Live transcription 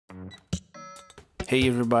Hey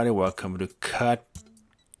everybody, welcome to Cut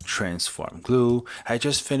Transform Glue. I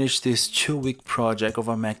just finished this 2-week project of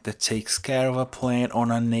a mech that takes care of a plant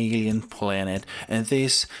on an alien planet, and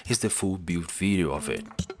this is the full build video of it.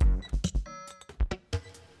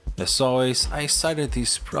 As always, I started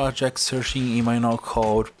this project searching in my now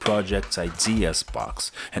called Project Ideas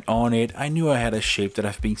box, and on it I knew I had a shape that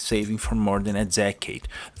I've been saving for more than a decade,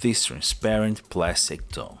 this transparent plastic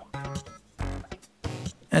dome.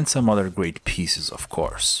 And some other great pieces, of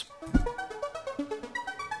course.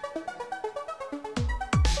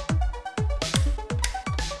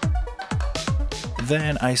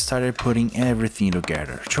 Then I started putting everything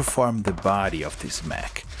together to form the body of this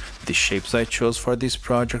mech. The shapes I chose for this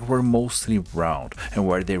project were mostly round, and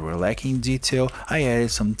where they were lacking detail, I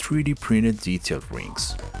added some 3D printed detailed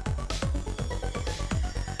rings.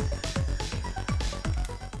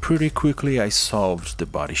 Pretty quickly I solved the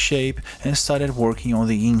body shape and started working on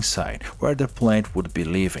the inside, where the plant would be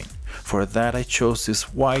living. For that I chose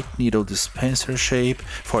this white needle dispenser shape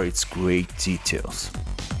for its great details.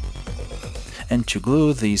 And to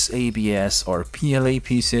glue these ABS or PLA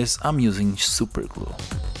pieces, I'm using super glue.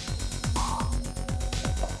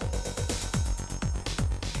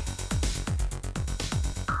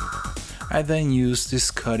 I then used this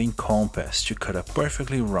cutting compass to cut a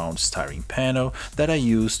perfectly round styrene panel that I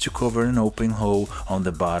used to cover an open hole on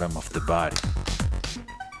the bottom of the body.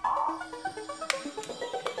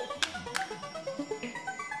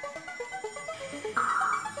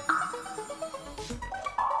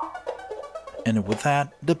 And with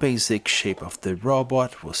that, the basic shape of the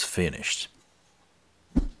robot was finished.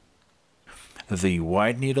 The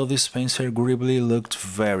white needle dispenser gribbly looked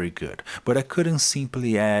very good, but I couldn't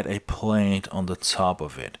simply add a plant on the top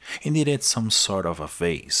of it. It needed some sort of a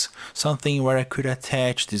vase, something where I could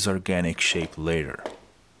attach this organic shape later.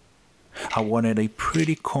 I wanted a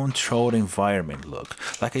pretty controlled environment look,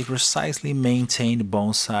 like a precisely maintained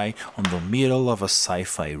bonsai on the middle of a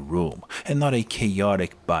sci-fi room, and not a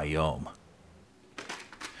chaotic biome.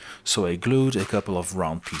 So I glued a couple of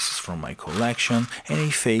round pieces from my collection and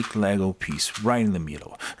a fake Lego piece right in the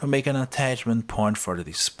middle to make an attachment point for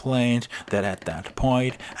this plant that at that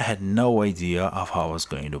point I had no idea of how I was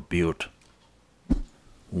going to build.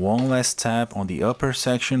 One last step on the upper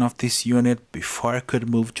section of this unit before I could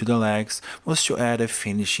move to the legs was to add a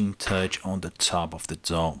finishing touch on the top of the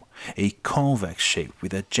dome. A convex shape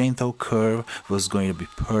with a gentle curve was going to be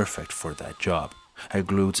perfect for that job. I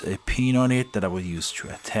glued a pin on it that I would use to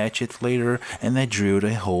attach it later, and I drilled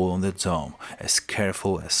a hole on the dome, as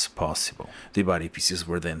careful as possible. The body pieces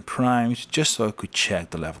were then primed, just so I could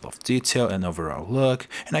check the level of detail and overall look,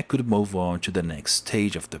 and I could move on to the next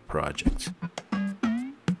stage of the project.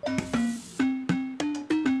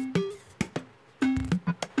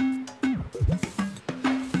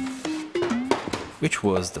 Which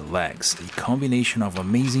was the legs, a combination of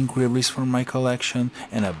amazing gribblies from my collection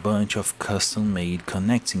and a bunch of custom-made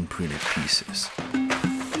connecting printed pieces.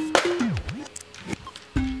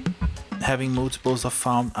 Having multiples of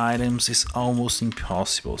found items is almost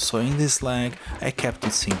impossible, so in this leg I kept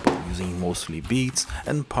it simple, using mostly beads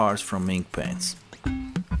and parts from ink pens.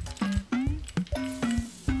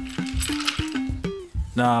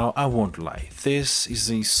 Now, I won't lie, this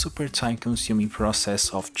is a super time-consuming process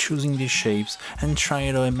of choosing the shapes and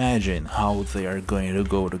trying to imagine how they are going to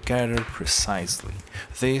go together precisely.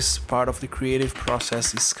 This part of the creative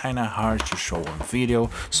process is kinda hard to show on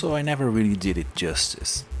video, so I never really did it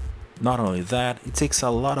justice. Not only that, it takes a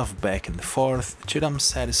lot of back and forth till I'm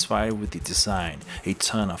satisfied with the design, a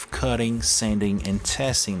ton of cutting, sanding and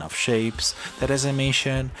testing of shapes that, as I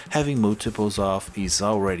mentioned, having multiples of is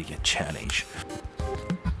already a challenge.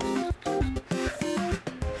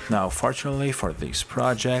 Now, fortunately for this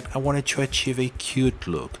project, I wanted to achieve a cute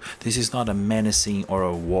look. This is not a menacing or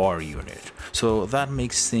a war unit, so that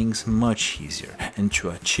makes things much easier, and to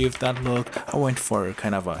achieve that look, I went for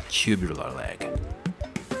kind of a tubular leg.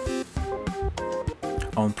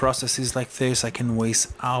 On processes like this, I can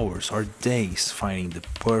waste hours or days finding the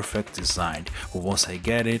perfect design, but once I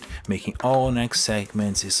get it, making all next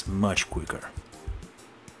segments is much quicker.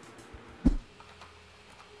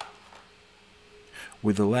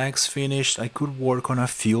 With the legs finished, I could work on a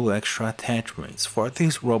few extra attachments for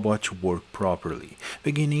this robot to work properly,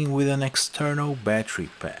 beginning with an external battery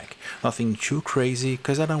pack. Nothing too crazy,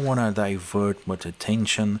 cause I don't wanna divert much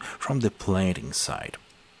attention from the plant inside.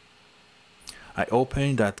 I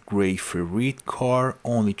opened that grey ferrite core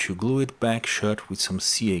only to glue it back shut with some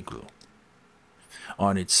CA glue.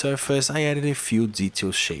 On its surface, I added a few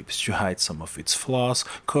detailed shapes to hide some of its flaws,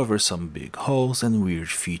 cover some big holes and weird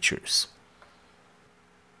features.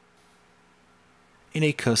 In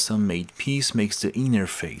a custom-made piece makes the inner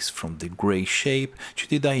face from the gray shape to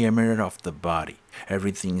the diameter of the body.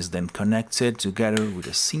 Everything is then connected together with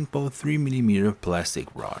a simple 3mm plastic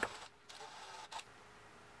rod.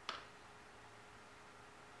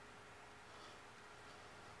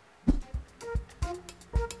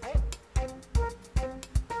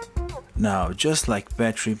 Now, just like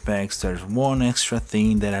battery packs, there's one extra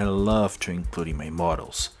thing that I love to include in my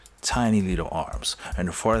models. Tiny little arms,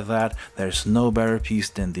 and for that there's no better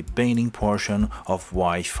piece than the bending portion of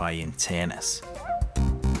Wi-Fi antennas.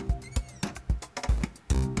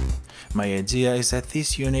 My idea is that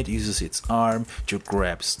this unit uses its arm to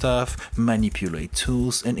grab stuff, manipulate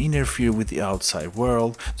tools, and interfere with the outside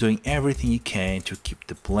world, doing everything it can to keep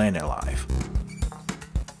the plane alive.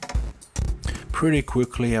 Pretty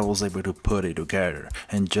quickly I was able to put it together,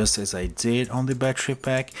 and just as I did on the battery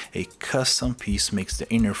pack, a custom piece makes the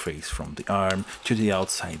interface from the arm to the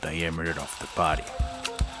outside diameter of the body.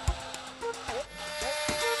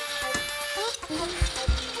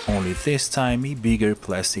 Only this time a bigger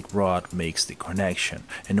plastic rod makes the connection,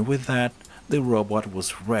 and with that, the robot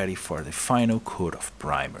was ready for the final coat of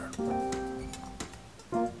primer.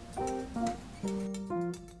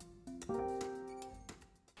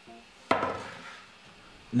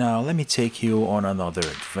 Now let me take you on another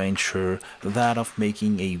adventure, that of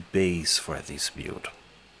making a base for this build.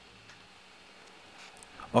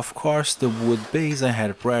 Of course, the wood base I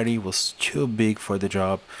had ready was too big for the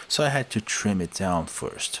job, so I had to trim it down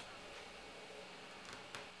first.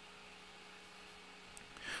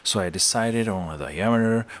 So I decided on a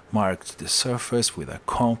diameter, marked the surface with a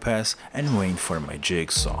compass, and went for my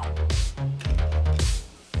jigsaw.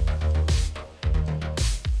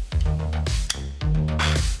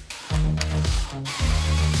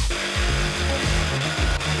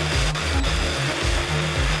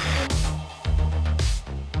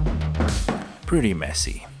 Pretty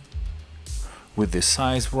messy. With the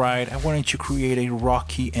size right, I wanted to create a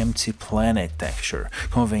rocky, empty planet texture,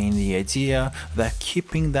 conveying the idea that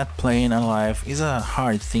keeping that plane alive is a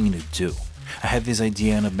hard thing to do. I had this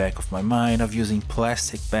idea in the back of my mind of using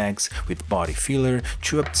plastic bags with body filler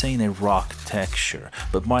to obtain a rock texture,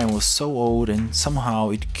 but mine was so old and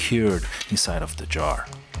somehow it cured inside of the jar.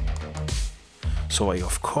 So I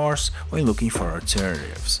of course went looking for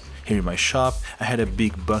alternatives. Here in my shop, I had a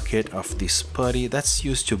big bucket of this putty that's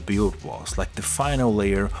used to build walls, like the final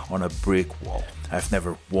layer on a brick wall. I've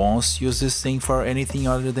never once used this thing for anything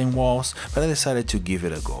other than walls, but I decided to give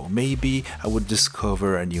it a go. Maybe I would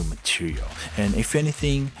discover a new material, and if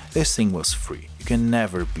anything, this thing was free. You can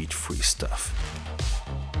never beat free stuff.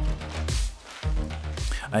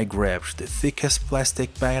 I grabbed the thickest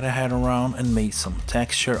plastic bag I had around and made some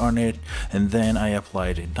texture on it, and then I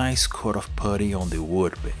applied a nice coat of putty on the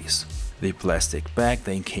wood base. The plastic bag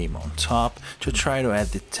then came on top to try to add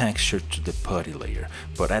the texture to the putty layer,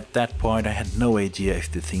 but at that point I had no idea if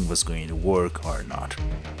the thing was going to work or not.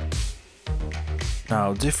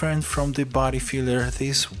 Now, different from the body filler,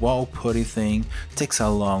 this wall putty thing takes a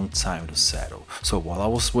long time to settle, so while I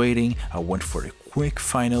was waiting, I went for a quick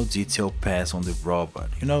final detail pass on the robot,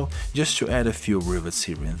 just to add a few rivets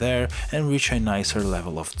here and there and reach a nicer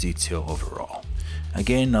level of detail overall.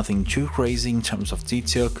 Again, nothing too crazy in terms of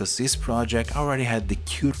detail, cause this project already had the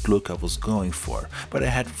cute look I was going for, but I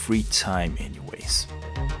had free time anyways.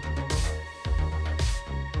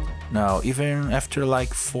 Now, even after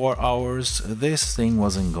like 4 hours, this thing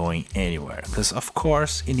wasn't going anywhere, because of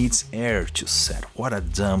course it needs air to set. What a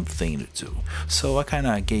dumb thing to do. So I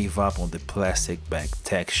kinda gave up on the plastic bag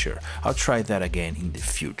texture. I'll try that again in the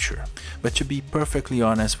future. But to be perfectly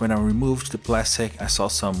honest, when I removed the plastic, I saw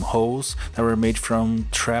some holes that were made from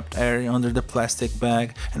trapped air under the plastic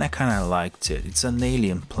bag, and I kinda liked it. It's an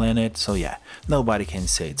alien planet, so yeah, nobody can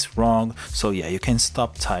say it's wrong, so yeah, you can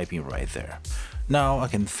stop typing right there. Now I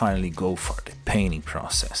can finally go for the painting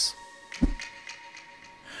process.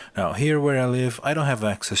 Now here where I live, I don't have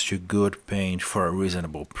access to good paint for a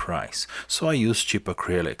reasonable price, so I use cheap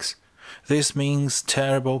acrylics. This means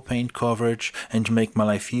terrible paint coverage, and to make my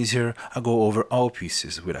life easier, I go over all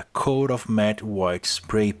pieces with a coat of matte white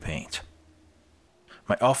spray paint.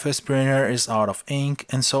 My office printer is out of ink,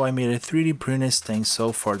 and so I made a 3D printed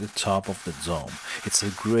stencil for the top of the dome. It's a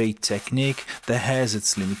great technique that has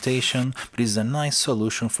its limitation, but is a nice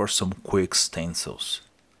solution for some quick stencils.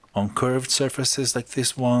 On curved surfaces like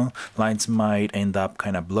this one, lines might end up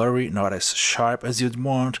kinda blurry, not as sharp as you'd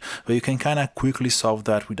want, but you can kinda quickly solve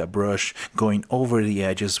that with a brush going over the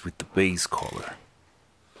edges with the base color.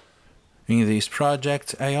 In this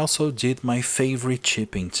project, I also did my favorite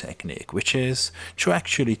chipping technique, which is to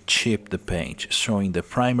actually chip the paint, showing the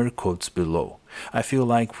primer coats below. I feel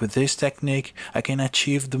like with this technique, I can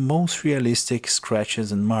achieve the most realistic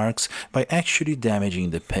scratches and marks by actually damaging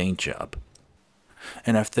the paint job.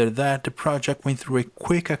 And after that, the project went through a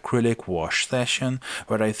quick acrylic wash session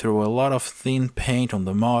where I throw a lot of thin paint on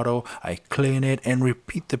the model, I clean it and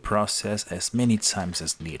repeat the process as many times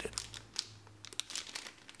as needed.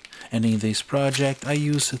 And in this project, I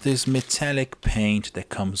used this metallic paint that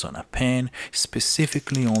comes on a pen,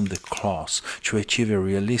 specifically on the claws, to achieve a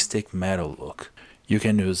realistic metal look. You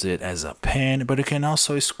can use it as a pen, but you can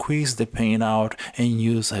also squeeze the paint out and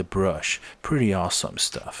use a brush. Pretty awesome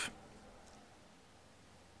stuff.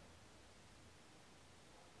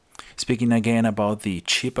 Speaking again about the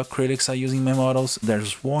cheap acrylics I use in my models,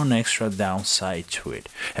 there's one extra downside to it,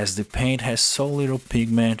 as the paint has so little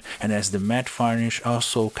pigment and as the matte varnish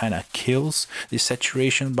also kinda kills the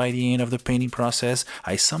saturation by the end of the painting process,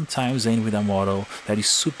 I sometimes end with a model that is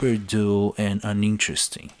super dull and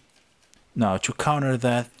uninteresting. Now, to counter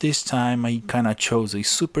that, this time I kinda chose a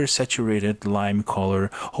super saturated lime color,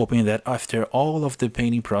 hoping that after all of the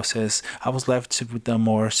painting process, I was left with a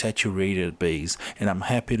more saturated base, and I'm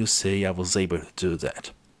happy to say I was able to do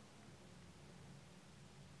that.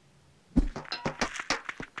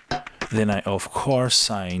 Then I of course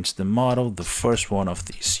signed the model, the first one of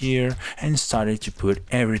this year, and started to put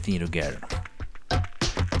everything together.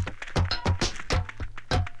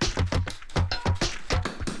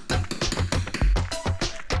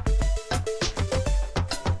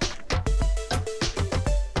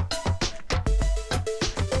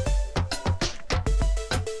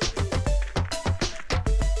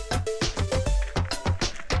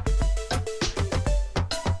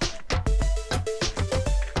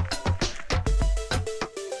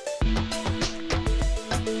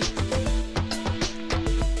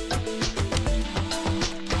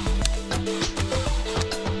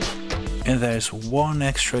 And there's one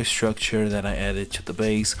extra structure that I added to the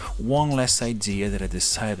base, one last idea that I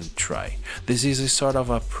decided to try. This is a sort of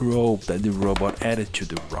a probe that the robot added to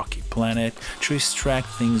the rocky planet to extract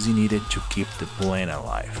things he needed to keep the plane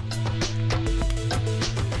alive.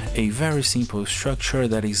 A very simple structure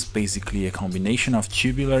that is basically a combination of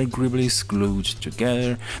tubular gribblies glued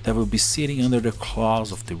together that will be sitting under the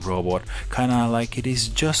claws of the robot, kinda like it is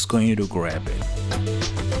just going to grab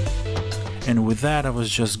it. And with that, I was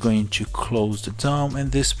just going to close the dome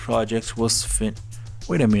and this project was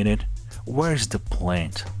Wait a minute, where's the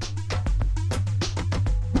plant?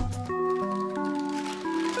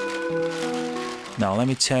 Now let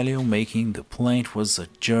me tell you, making the plant was a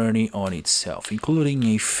journey on itself, including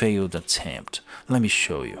a failed attempt. Let me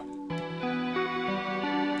show you.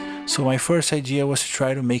 So my first idea was to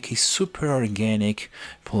try to make a super organic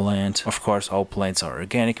plant. Of course, all plants are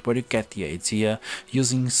organic, but you get the idea.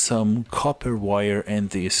 Using some copper wire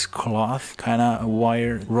and this cloth kind of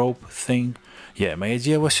wire rope thing. Yeah, my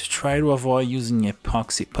idea was to try to avoid using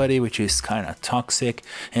epoxy putty, which is kind of toxic,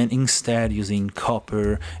 and instead using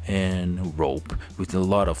copper and rope with a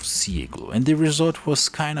lot of sea glue. And the result was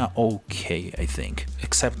kind of okay, I think.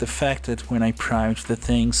 Except the fact that when I primed the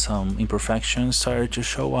thing, some imperfections started to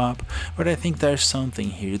show up. But I think there's something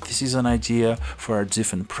here. This is an idea for a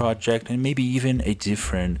different project and maybe even a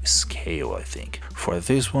different scale, I think. For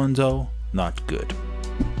this one though, not good.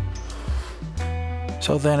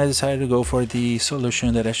 So then I decided to go for the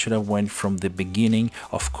solution that I should have went from the beginning,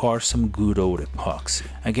 of course some good old epoxy.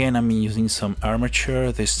 Again, I'm using some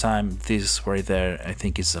armature, this time this right there I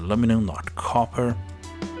think is aluminum, not copper.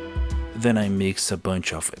 Then I mixed a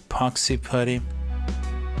bunch of epoxy putty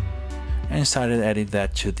and started adding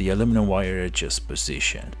that to the aluminum wire I just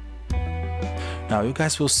positioned. Now you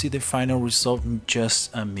guys will see the final result in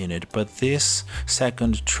just a minute, but this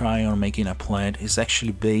second try on making a plant is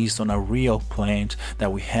actually based on a real plant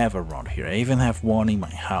that we have around here. I even have one in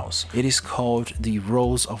my house. It is called the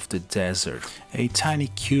Rose of the Desert, a tiny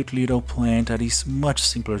cute little plant that is much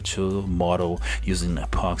simpler to model using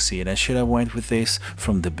epoxy, and I should have went with this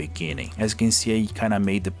from the beginning. As you can see, I kind of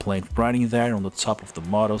made the plant right in there on the top of the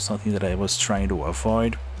model, something that I was trying to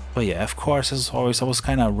avoid. But yeah, of course, as always, I was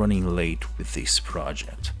kind of running late with this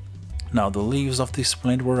project. Now the leaves of this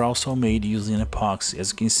plant were also made using epoxy.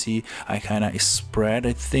 As you can see, I kind of spread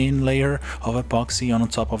a thin layer of epoxy on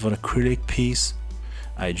top of an acrylic piece.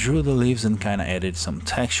 I drew the leaves and kind of added some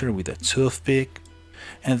texture with a toothpick.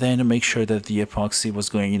 And then to make sure that the epoxy was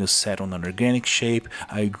going to set on an organic shape,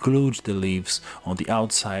 I glued the leaves on the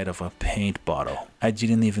outside of a paint bottle. I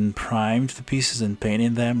didn't even prime the pieces and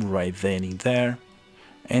painted them right then and there.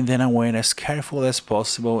 And then I went as careful as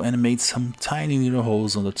possible and made some tiny little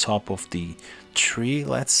holes on the top of the tree,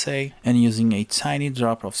 let's say, and using a tiny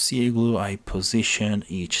drop of sea glue I positioned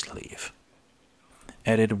each leaf.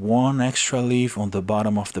 Added one extra leaf on the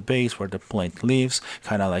bottom of the base where the plant lives,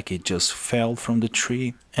 kinda like it just fell from the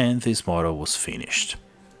tree, and this model was finished.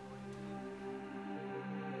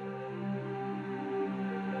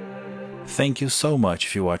 Thank you so much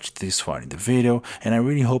if you watched this far in the video, and I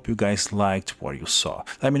really hope you guys liked what you saw.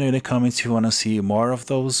 Let me know in the comments if you want to see more of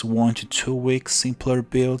those 1 to 2 week simpler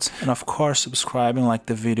builds, and of course subscribe and like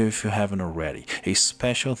the video if you haven't already. A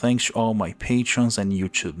special thanks to all my patrons and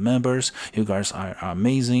YouTube members. You guys are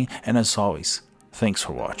amazing, and as always, thanks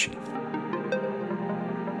for watching.